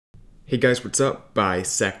Hey guys, what's up?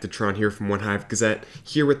 Bisectatron here from OneHive Gazette,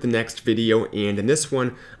 here with the next video, and in this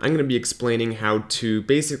one, I'm going to be explaining how to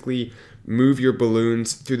basically move your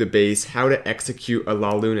balloons through the base, how to execute a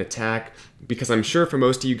LaLoon attack, because I'm sure for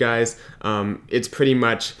most of you guys, it's pretty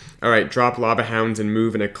much, alright, drop lava hounds and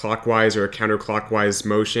move in a clockwise or a counterclockwise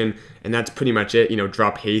motion, and that's pretty much it,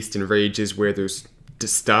 drop haste and rages where there's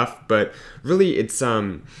stuff, but really it's,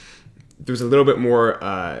 there's a little bit more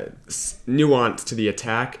nuance to the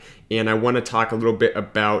attack, and I want to talk a little bit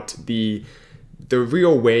about the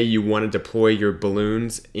real way you want to deploy your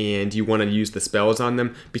balloons and you want to use the spells on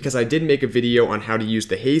them, because I did make a video on how to use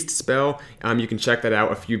the haste spell. You can check that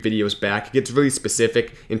out a few videos back. It gets really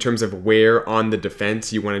specific in terms of where on the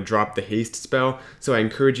defense you want to drop the haste spell, so I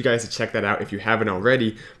encourage you guys to check that out if you haven't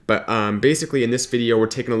already. But basically in this video we're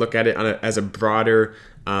taking a look at it as a broader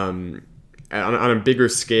on a bigger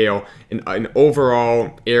scale, an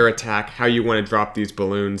overall air attack, how you want to drop these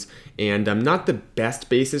balloons. And not the best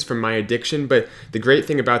basis for my addiction, but the great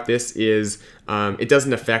thing about this is it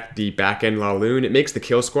doesn't affect the back-end LaLoon. It makes the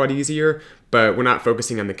kill squad easier, but we're not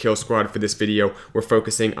focusing on the kill squad for this video. We're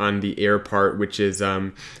focusing on the air part, which is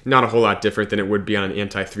not a whole lot different than it would be on an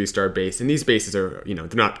anti-3-star base. And these bases are, they're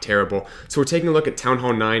not terrible. So we're taking a look at Town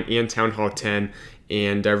Hall 9 and Town Hall 10.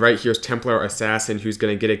 And right here's Templar Assassin, who's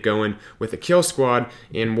going to get it going with a kill squad,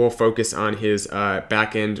 and we'll focus on his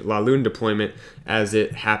back-end LaLoon deployment as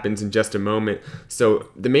it happens in just a moment. So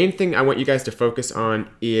the main thing I want you guys to focus on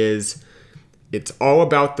is it's all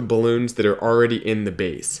about the balloons that are already in the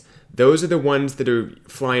base. Those are the ones that are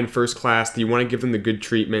flying first class, that you want to give them the good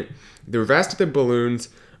treatment. The rest of the balloons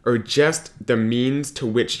are just the means to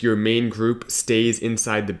which your main group stays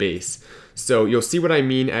inside the base. So you'll see what I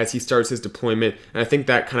mean as he starts his deployment, and I think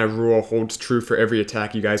that kind of rule holds true for every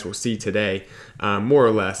attack you guys will see today, more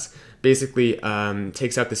or less. Basically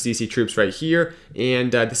takes out the CC troops right here,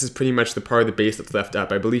 and this is pretty much the part of the base that's left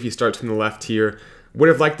up. I believe he starts from the left here. Would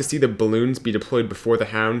have liked to see the balloons be deployed before the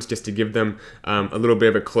hounds, just to give them a little bit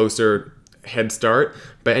of a closer head start.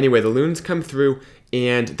 But anyway, the loons come through,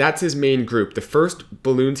 and that's his main group. The first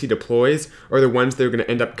balloons he deploys are the ones that are going to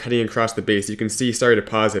end up cutting across the base. You can see, sorry to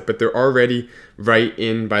pause it, but they're already right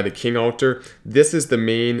in by the king altar. This is the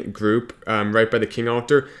main group right by the king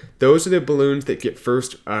altar. Those are the balloons that get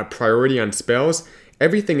first priority on spells.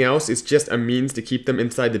 Everything else is just a means to keep them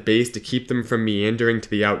inside the base, to keep them from meandering to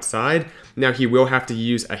the outside. Now he will have to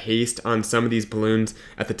use a haste on some of these balloons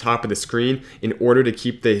at the top of the screen in order to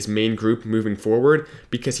keep his main group moving forward,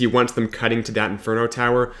 because he wants them cutting to that Inferno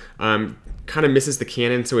Tower. Kind of misses the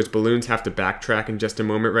cannon, so his balloons have to backtrack in just a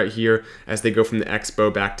moment right here as they go from the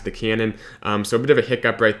Expo back to the cannon. So a bit of a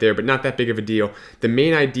hiccup right there, but not that big of a deal. The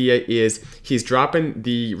main idea is he's dropping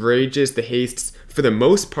the rages, the hastes, for the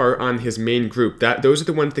most part on his main group. Those are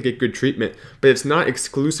the ones that get good treatment, but it's not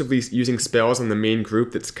exclusively using spells on the main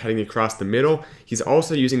group that's cutting across the middle. He's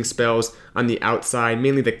also using spells on the outside,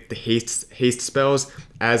 mainly the haste spells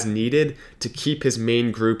as needed to keep his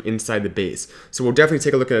main group inside the base. So we'll definitely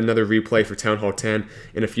take a look at another replay for Town Hall 10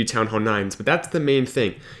 and a few Town Hall 9s, but that's the main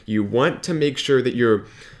thing. You want to make sure that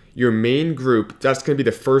your main group, that's going to be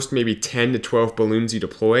the first maybe 10 to 12 balloons you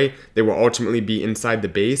deploy. They will ultimately be inside the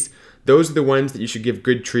base. Those are the ones that you should give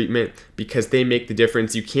good treatment, because they make the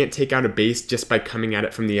difference. You can't take out a base just by coming at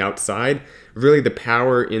it from the outside. Really, the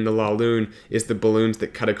power in the LaLoon is the balloons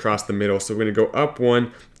that cut across the middle. So we're going to go up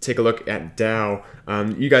one, take a look at Dow.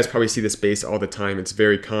 You guys probably see this base all the time. It's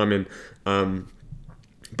very common. But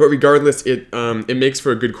regardless, it makes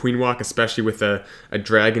for a good queen walk, especially with a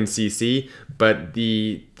dragon CC. But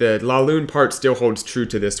the LaLoon part still holds true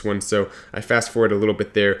to this one, so I fast forward a little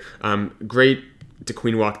bit there. Great to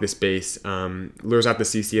queen walk this base, lures out the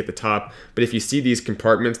CC at the top, but if you see these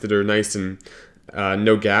compartments that are nice and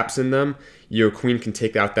no gaps in them, your queen can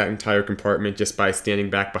take out that entire compartment just by standing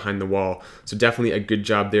back behind the wall. So definitely a good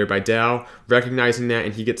job there by Dow, recognizing that,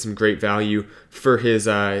 and he gets some great value for his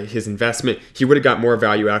investment. He would have got more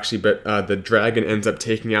value actually, but the dragon ends up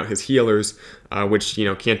taking out his healers, which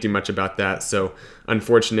can't do much about that. So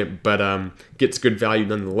unfortunate, but gets good value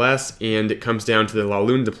nonetheless. And it comes down to the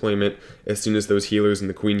LaLoon deployment as soon as those healers and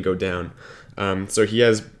the queen go down. So he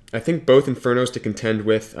has, I think, both Infernos to contend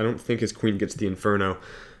with. I don't think his queen gets the Inferno.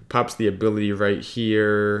 Pops the ability right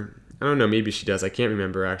here. I don't know, maybe she does. I can't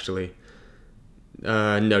remember actually.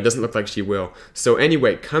 No, doesn't look like she will. So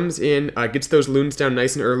anyway, comes in, gets those loons down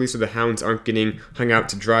nice and early so the hounds aren't getting hung out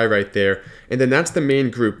to dry right there. And then that's the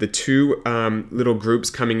main group, the two little groups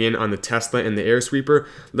coming in on the Tesla and the air sweeper.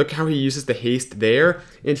 Look how he uses the haste there,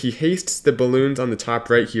 and he hastes the balloons on the top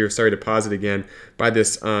right here, sorry to pause it again, by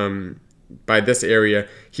this by this area.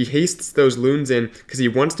 He hastes those loons in because he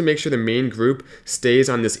wants to make sure the main group stays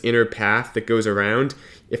on this inner path that goes around.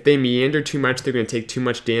 If they meander too much, they're going to take too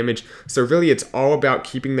much damage. So really, it's all about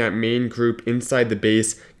keeping that main group inside the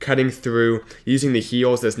base, cutting through, using the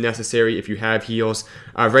heals as necessary if you have heals.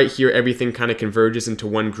 Right here, everything kind of converges into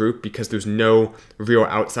one group because there's no real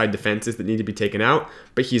outside defenses that need to be taken out.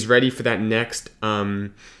 But he's ready for that next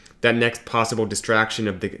possible distraction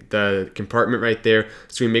of the compartment right there.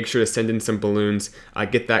 So we make sure to send in some balloons,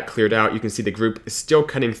 get that cleared out. You can see the group is still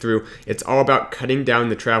cutting through. It's all about cutting down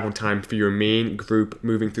the travel time for your main group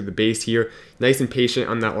moving through the base here. Nice and patient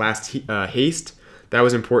on that last haste. That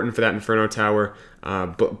was important for that Inferno Tower.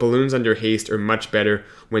 Balloons under haste are much better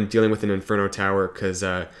when dealing with an Inferno Tower because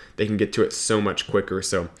they can get to it so much quicker.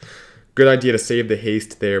 So good idea to save the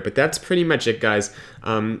haste there. But that's pretty much it, guys.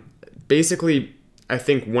 Basically, I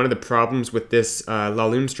think one of the problems with this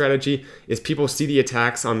LaLoon strategy is people see the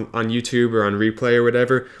attacks on YouTube or on replay or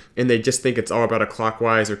whatever, and they just think it's all about a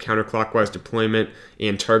clockwise or counterclockwise deployment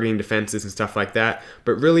and targeting defenses and stuff like that.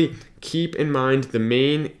 But really, keep in mind the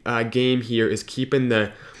main game here is keeping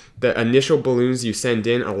the initial balloons you send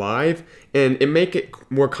in alive, and it make it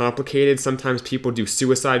more complicated. Sometimes people do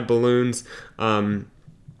suicide balloons.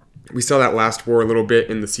 We saw that last war a little bit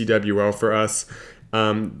in the CWL for us.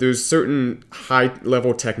 There's certain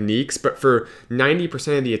high-level techniques, but for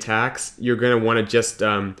 90% of the attacks, you're going to want to just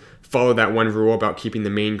follow that one rule about keeping the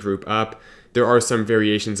main group up. There are some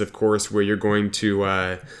variations, of course, where you're going to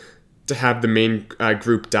have the main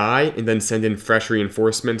group die and then send in fresh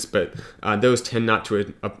reinforcements, but those tend not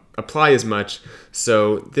to apply as much.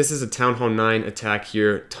 So this is a Town Hall 9 attack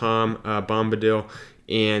here, Tom Bombadil,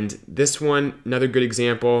 and this one, another good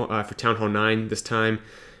example for Town Hall 9 this time.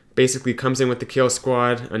 Basically comes in with the kill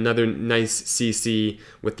squad, another nice CC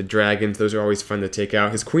with the dragons. Those are always fun to take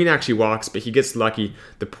out. His queen actually walks, but he gets lucky.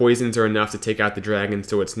 The poisons are enough to take out the dragons,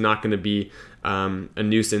 so it's not going to be a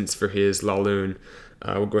nuisance for his LaLoon.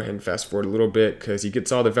 We'll go ahead and fast forward a little bit because he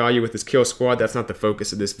gets all the value with his kill squad. That's not the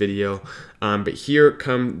focus of this video. But here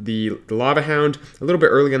come the Lava Hound. A little bit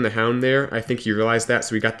early on the Hound there. I think he realized that,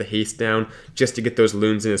 so we got the haste down just to get those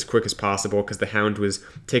loons in as quick as possible because the Hound was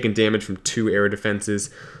taking damage from 2 air defenses.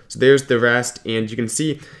 So there's the rest, and you can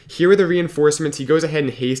see here are the reinforcements. He goes ahead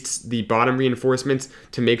and hastes the bottom reinforcements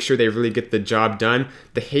to make sure they really get the job done.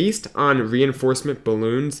 The haste on reinforcement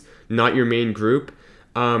balloons, not your main group,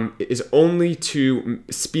 is only to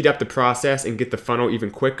speed up the process and get the funnel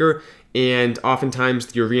even quicker, and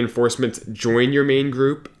oftentimes your reinforcements join your main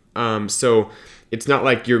group, so it's not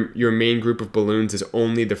like your main group of balloons is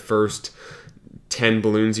only the first 10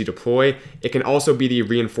 balloons you deploy. It can also be the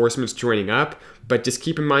reinforcements joining up, but just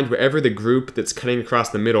keep in mind wherever the group that's cutting across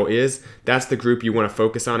the middle is, that's the group you want to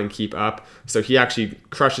focus on and keep up. So he actually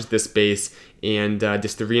crushes this base, and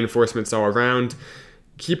just the reinforcements all around,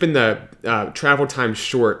 keeping the travel time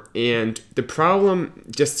short. And the problem,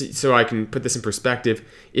 just so I can put this in perspective,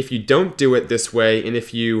 if you don't do it this way, and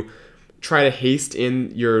if you try to haste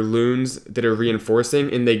in your loons that are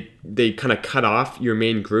reinforcing and they kind of cut off your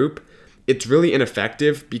main group, it's really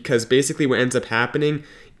ineffective because basically what ends up happening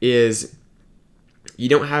is you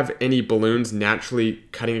don't have any balloons naturally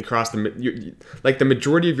cutting across like the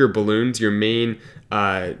majority of your balloons, your main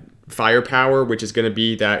firepower, which is going to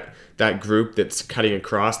be that group that's cutting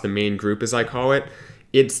across, the main group as I call it,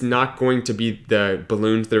 it's not going to be the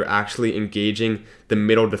balloons that are actually engaging the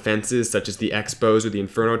middle defenses such as the Expos or the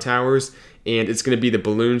Inferno Towers, and it's going to be the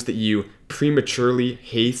balloons that you prematurely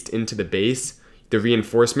haste into the base, the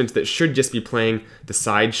reinforcements that should just be playing the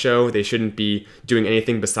sideshow. They shouldn't be doing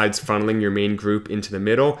anything besides funneling your main group into the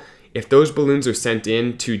middle. If those balloons are sent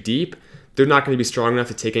in too deep, they're not going to be strong enough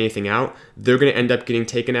to take anything out. They're going to end up getting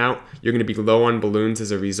taken out. You're going to be low on balloons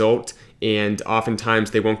as a result, and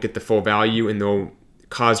oftentimes they won't get the full value, and they'll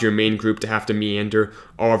cause your main group to have to meander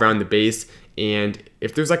all around the base. And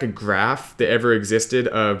if there's like a graph that ever existed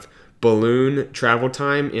of balloon travel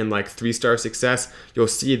time and like 3-star success, you'll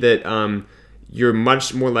see that you're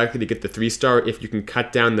much more likely to get the 3-star if you can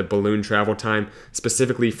cut down the balloon travel time,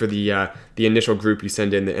 specifically for the initial group you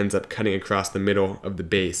send in that ends up cutting across the middle of the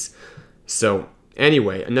base. So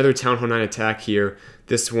anyway, another Town Hall 9 attack here.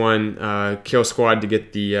 This one, kill squad to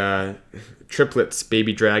get the triplets,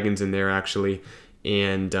 baby dragons in there actually.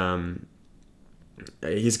 And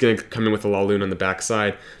he's going to come in with a LaLoon on the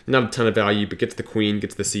backside. Not a ton of value, but gets the queen,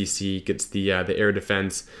 gets the CC, gets the air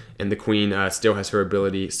defense, and the queen still has her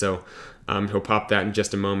ability. So he'll pop that in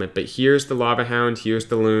just a moment. But here's the Lava Hound, here's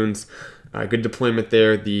the loons. Good deployment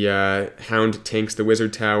there. The Hound tanks the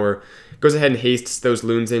Wizard Tower. Goes ahead and hastes those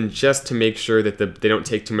loons in just to make sure that they don't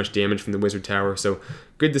take too much damage from the Wizard Tower. So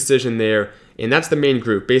good decision there. And that's the main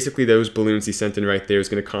group. Basically, those balloons he sent in right there is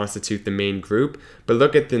going to constitute the main group. But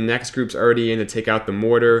look at the next group's already in to take out the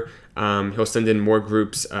mortar. He'll send in more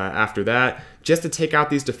groups after that, just to take out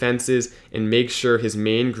these defenses and make sure his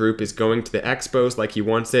main group is going to the expos like he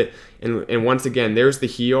wants it. And once again, there's the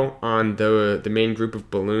heal on the main group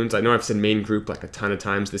of balloons. I know I've said main group like a ton of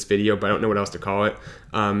times this video, but I don't know what else to call it.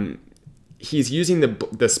 He's using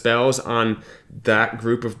the spells on that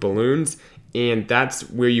group of balloons, and that's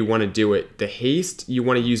where you want to do it. The haste, you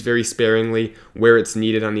want to use very sparingly where it's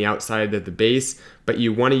needed on the outside of the base, but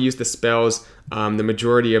you want to use the spells, the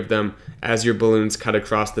majority of them, as your balloons cut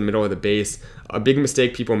across the middle of the base. A big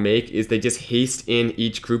mistake people make is they just haste in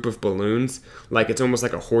each group of balloons, like it's almost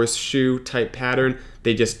like a horseshoe type pattern.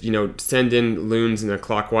 They just, send in loons in a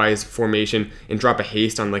clockwise formation and drop a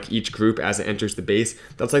haste on like each group as it enters the base.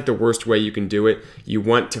 That's like the worst way you can do it. You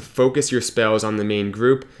want to focus your spells on the main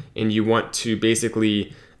group, and you want to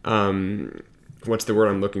basically, what's the word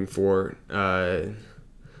I'm looking for?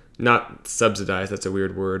 Not subsidize, that's a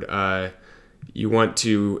weird word. You want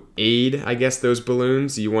to aid, I guess, those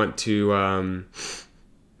balloons. You want to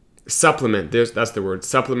supplement, that's the word,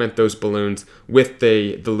 supplement those balloons with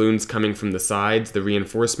the loons coming from the sides, the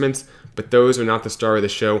reinforcements. But those are not the star of the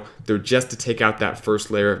show. They're just to take out that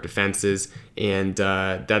first layer of defenses, and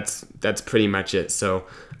that's pretty much it. So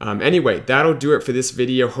anyway, that'll do it for this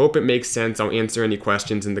video. Hope it makes sense. I'll answer any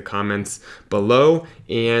questions in the comments below,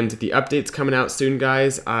 and the update's coming out soon,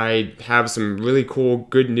 guys. I have some really cool,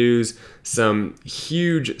 good news, some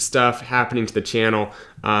huge stuff happening to the channel.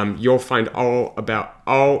 You'll find all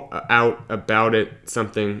out about it,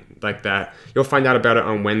 something like that. You'll find out about it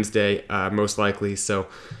on Wednesday, most likely. So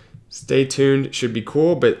stay tuned, should be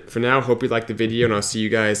cool. But for now, hope you liked the video, and I'll see you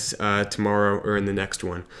guys tomorrow or in the next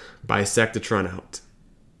one. Bisectatron out.